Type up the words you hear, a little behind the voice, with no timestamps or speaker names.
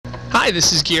Hi,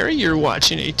 this is Gary. You're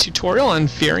watching a tutorial on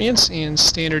variance and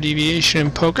standard deviation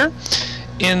in poker.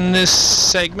 In this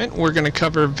segment, we're going to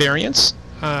cover variance,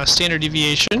 standard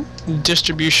deviation,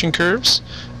 distribution curves,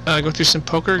 go through some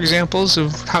poker examples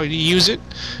of how to use it.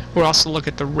 We'll also look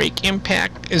at the rake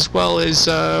impact as well as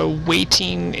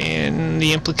weighting and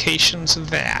the implications of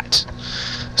that.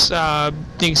 So,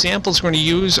 the examples we're going to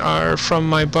use are from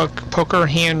my book Poker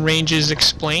Hand Ranges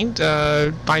Explained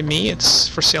by me. It's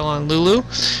for sale on Lulu.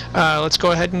 Let's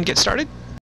go ahead and get started.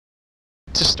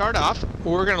 To start off,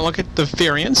 we're going to look at the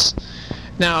variance.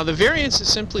 Now, the variance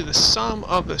is simply the sum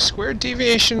of the squared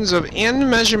deviations of n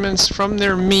measurements from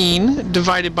their mean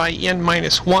divided by n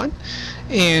minus 1.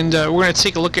 And we're going to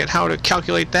take a look at how to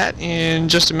calculate that in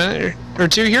just a minute or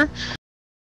two here.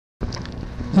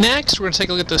 Next, we're going to take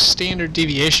a look at the standard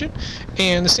deviation,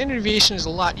 and the standard deviation is a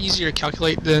lot easier to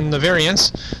calculate than the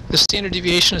variance. The standard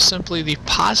deviation is simply the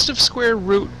positive square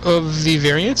root of the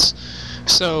variance.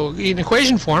 So in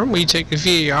equation form, we take the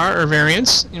VAR, or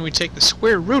variance, and we take the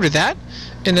square root of that,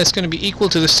 and that's going to be equal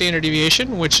to the standard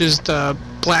deviation, which is the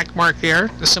black mark there,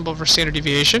 the symbol for standard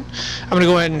deviation. I'm going to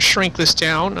go ahead and shrink this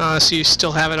down so you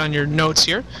still have it on your notes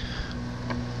here.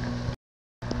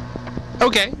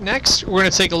 Okay, next we're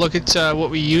going to take a look at what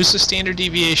we use the standard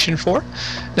deviation for.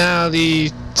 Now,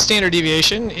 the standard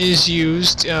deviation is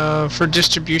used for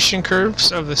distribution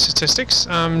curves of the statistics.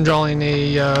 I'm drawing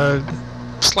a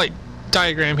slight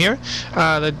diagram here.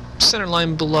 The center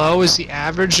line below is the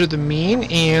average of the mean,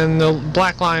 and the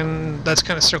black line that's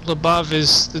kind of circled above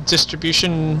is the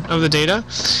distribution of the data.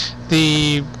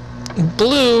 The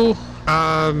blue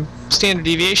standard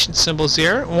deviation symbols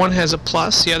there, one has a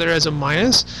plus, the other has a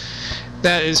minus.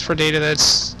 That is for data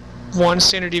that's one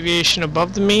standard deviation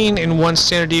above the mean and one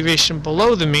standard deviation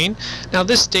below the mean. Now,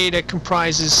 this data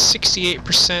comprises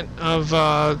 68% of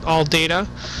all data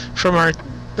from our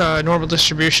normal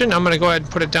distribution. I'm going to go ahead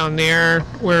and put it down there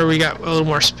where we got a little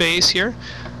more space here.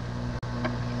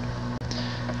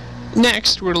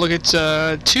 Next, we're going to look at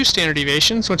two standard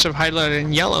deviations, which I've highlighted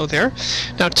in yellow there.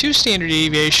 Now, two standard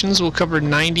deviations will cover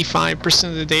 95%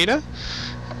 of the data.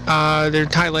 They're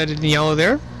highlighted in yellow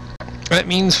there. That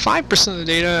means 5% of the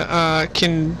data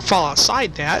can fall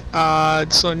outside that.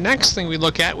 So the next thing we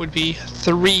look at would be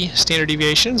three standard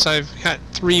deviations. I've got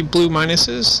three blue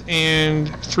minuses and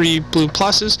three blue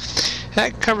pluses.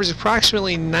 That covers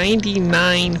approximately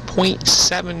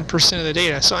 99.7% of the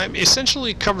data. So it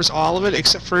essentially covers all of it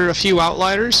except for a few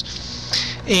outliers.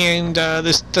 And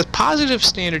the positive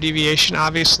standard deviation,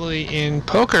 obviously, in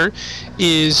poker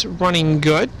is running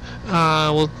good.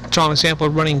 We'll draw an example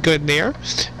of running good there.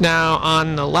 Now,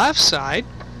 on the left side,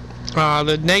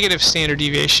 the negative standard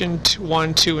deviation,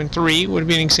 1, 2, and 3, would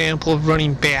be an example of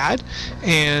running bad.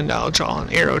 And I'll draw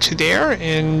an arrow to there,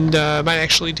 and might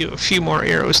actually do a few more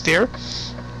arrows there.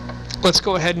 Let's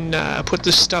go ahead and put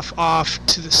this stuff off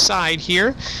to the side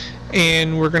here,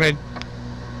 and we're going to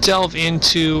delve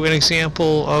into an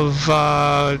example of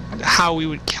how we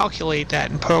would calculate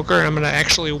that in poker. And I'm going to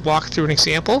actually walk through an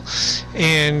example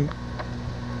and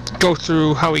go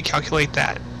through how we calculate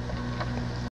that.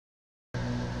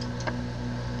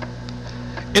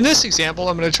 In this example,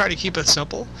 I'm going to try to keep it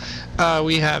simple.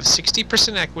 We have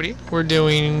 60% equity. We're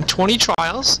doing 20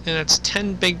 trials, and it's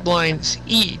 10 big blinds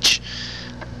each.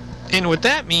 And what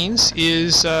that means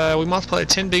is we multiply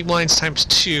 10 big blinds times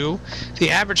 2.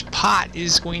 The average pot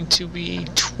is going to be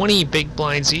 20 big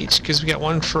blinds each, because we got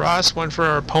one for us, one for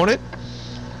our opponent.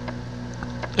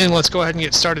 And let's go ahead and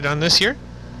get started on this here.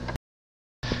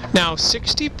 Now,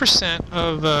 60%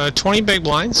 of 20 big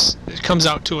blinds, it comes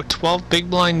out to a 12 big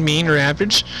blind mean or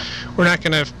average. We're not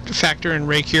going to factor in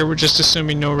rake here. We're just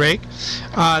assuming no rake.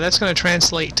 That's going to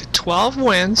translate to 12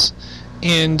 wins.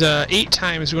 And 8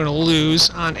 times we're going to lose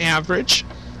on average.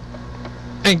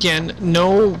 Again,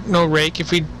 no rake.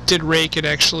 If we did rake, it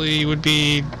actually would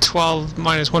be 12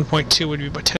 minus 1.2 would be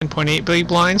about 10.8 big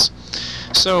blinds.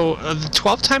 So the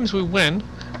 12 times we win,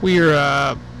 we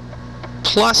are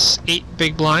plus 8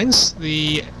 big blinds.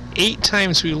 The 8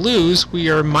 times we lose, we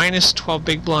are minus 12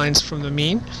 big blinds from the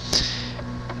mean.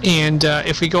 And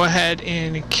if we go ahead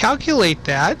and calculate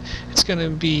that, it's going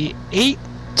to be 8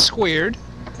 squared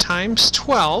times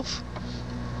 12,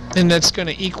 and that's going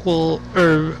to equal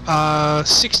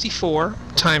 64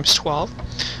 times 12,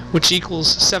 which equals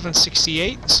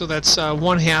 768. So that's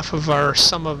 1/2 of our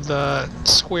sum of the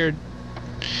squared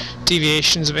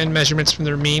deviations of n measurements from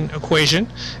their mean equation.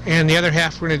 And the other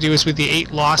half we're going to do is with the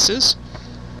 8 losses.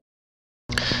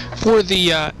 For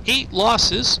the 8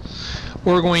 losses,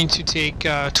 we're going to take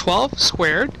 12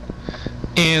 squared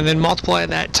and then multiply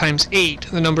that times 8,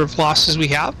 the number of losses we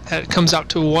have. That comes out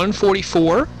to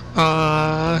 144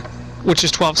 which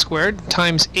is 12 squared,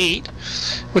 times 8,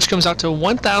 which comes out to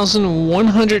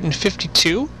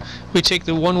 1,152. We take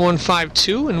the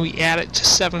 1152 and we add it to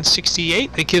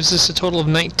 768. That gives us a total of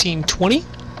 1920.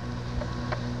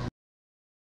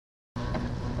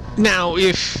 Now,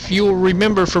 if you'll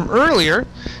remember from earlier,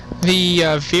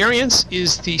 the variance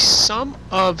is the sum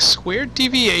of squared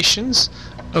deviations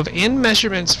of n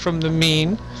measurements from the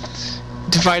mean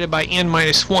divided by n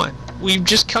minus 1. We've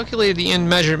just calculated the n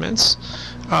measurements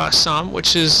sum,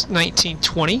 which is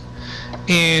 1920,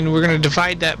 and we're going to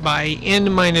divide that by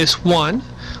n minus 1.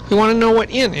 We want to know what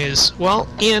n is. Well,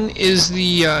 n is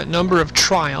the number of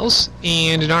trials,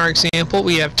 and in our example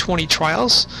we have 20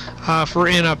 trials for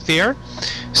n up there.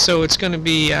 So it's going to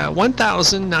be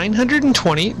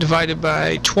 1,920 divided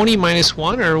by 20 minus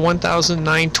 1, or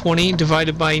 1,920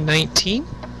 divided by 19.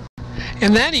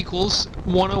 And that equals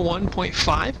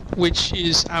 101.5, which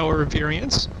is our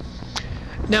variance.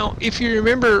 Now, if you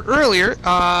remember earlier,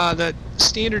 the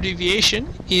standard deviation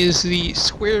is the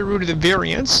square root of the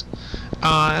variance.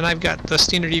 And I've got the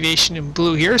standard deviation in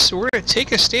blue here, so we're going to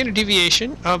take a standard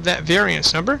deviation of that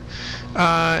variance number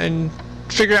and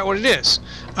figure out what it is.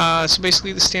 So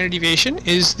basically the standard deviation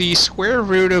is the square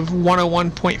root of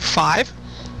 101.5,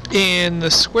 and the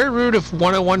square root of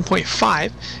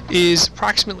 101.5 is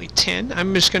approximately 10.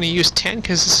 I'm just going to use 10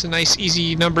 because it's a nice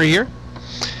easy number here,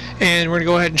 and we're going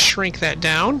to go ahead and shrink that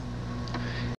down.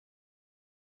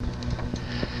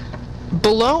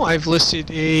 Below I've listed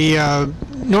a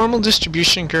normal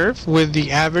distribution curve with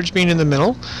the average being in the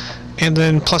middle, and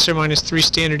then plus or minus 3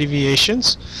 standard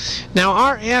deviations. Now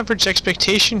our average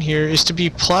expectation here is to be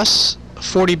plus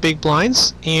 40 big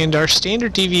blinds, and our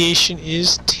standard deviation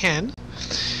is 10.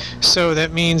 So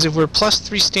that means if we're plus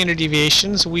 3 standard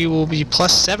deviations, we will be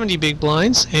plus 70 big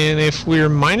blinds, and if we're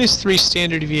minus 3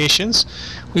 standard deviations,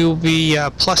 we will be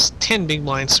plus 10 big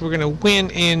blinds. So we're going to win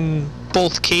in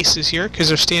both cases here because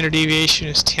our standard deviation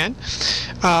is 10.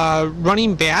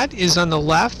 Running bad is on the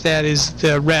left, that is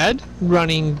the red.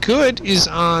 Running good is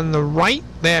on the right,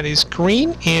 that is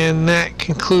green, and that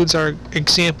concludes our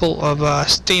example of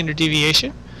standard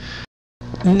deviation.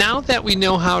 Now that we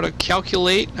know how to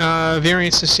calculate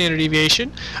variance and standard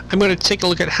deviation, I'm going to take a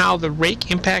look at how the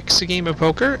rake impacts the game of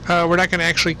poker. We're not going to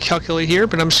actually calculate here,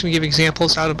 but I'm just going to give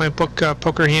examples out of my book,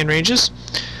 Poker Hand Ranges.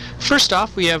 First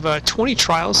off, we have 20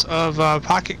 trials of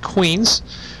pocket queens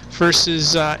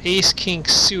versus ace king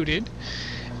suited,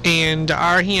 and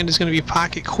our hand is going to be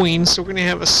pocket queens, so we're going to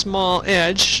have a small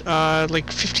edge, like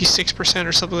 56%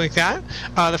 or something like that.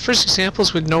 The first example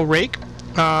is with no rake.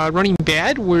 Running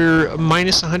bad, we're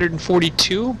minus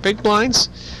 142 big blinds.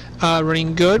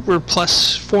 Running good, we're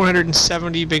plus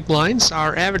 470 big blinds.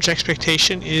 Our average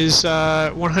expectation is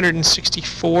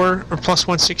 164 or plus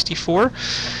 164,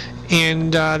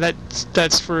 and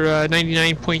that's for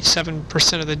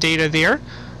 99.7% of the data there.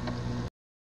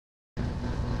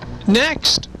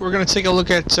 Next, we're going to take a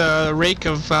look at a rake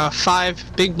of 5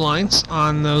 big blinds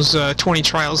on those 20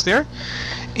 trials there,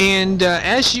 and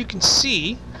as you can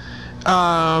see,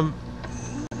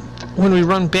 when we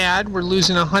run bad, we're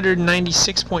losing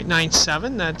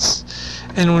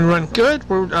 196.97. And when we run good,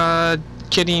 we're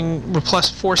plus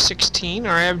 416.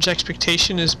 Our average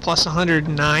expectation is plus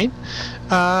 109.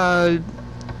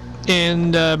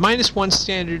 Minus 1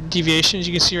 standard deviation, as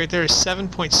you can see right there, is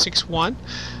 7.61.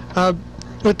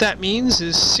 What that means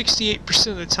is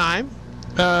 68% of the time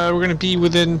we're going to be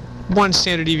within 1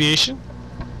 standard deviation.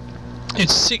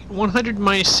 It's 100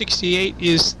 minus 68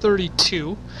 is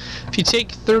 32. If you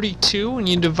take 32 and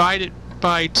you divide it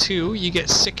by 2, you get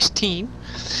 16.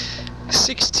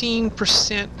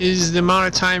 16% is the amount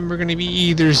of time we're going to be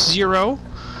either 0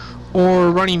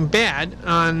 or running bad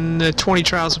on the 20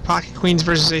 trials of pocket queens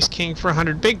versus ace king for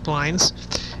 100 big blinds.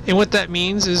 And what that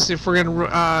means is if we're going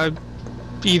to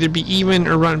either be even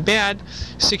or run bad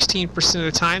 16% of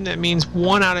the time, that means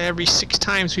 1 out of every 6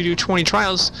 times we do 20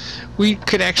 trials, we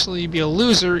could actually be a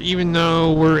loser, even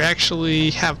though we're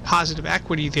actually have positive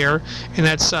equity there, and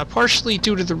that's partially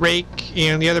due to the rake,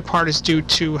 and the other part is due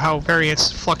to how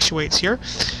variance fluctuates here.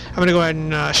 I'm going to go ahead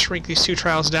and shrink these 2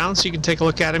 trials down so you can take a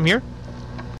look at them here.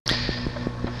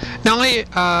 Now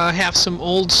I have some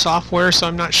old software, so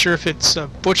I'm not sure if it's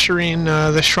butchering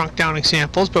the shrunk down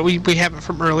examples, but we have it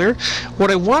from earlier.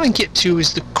 What I want to get to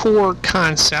is the core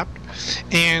concept,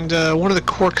 and one of the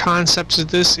core concepts of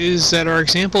this is that our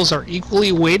examples are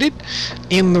equally weighted.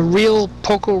 In the real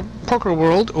poker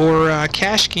world or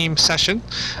cash game session,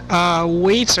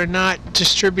 weights are not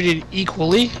distributed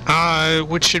equally,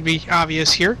 which should be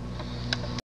obvious here.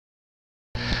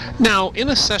 Now, in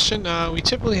a session, we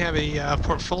typically have a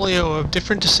portfolio of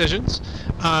different decisions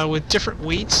with different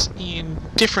weights and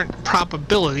different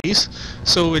probabilities,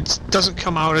 so it doesn't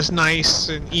come out as nice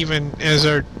and even as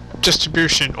our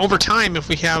distribution. Over time, if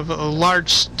we have a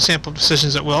large sample of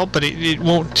decisions, it will, but it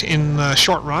won't in the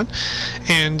short run.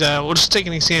 And we'll just take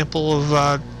an example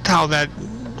of how that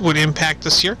would impact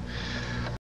us here.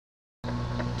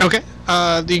 Okay,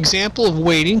 the example of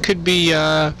weighting could be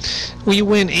we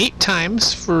win 8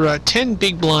 times for 10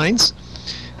 big blinds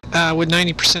with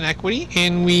 90% equity,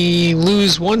 and we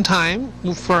lose 1 time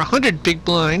for 100 big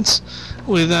blinds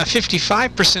with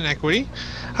 55% equity.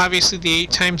 Obviously, the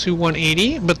 8 times we won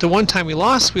 80, but the 1 time we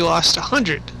lost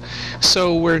 100.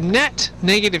 So we're net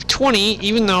negative 20,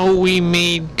 even though we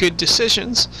made good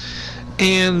decisions.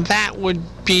 And that would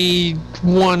be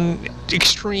one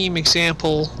extreme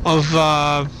example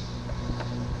of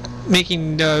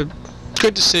making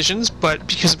good decisions, but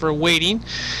because of our weighting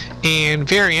and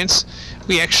variance,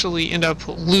 we actually end up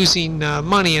losing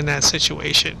money in that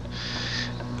situation.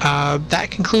 That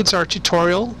concludes our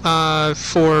tutorial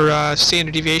for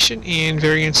standard deviation and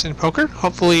variance in poker.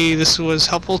 Hopefully this was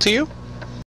helpful to you.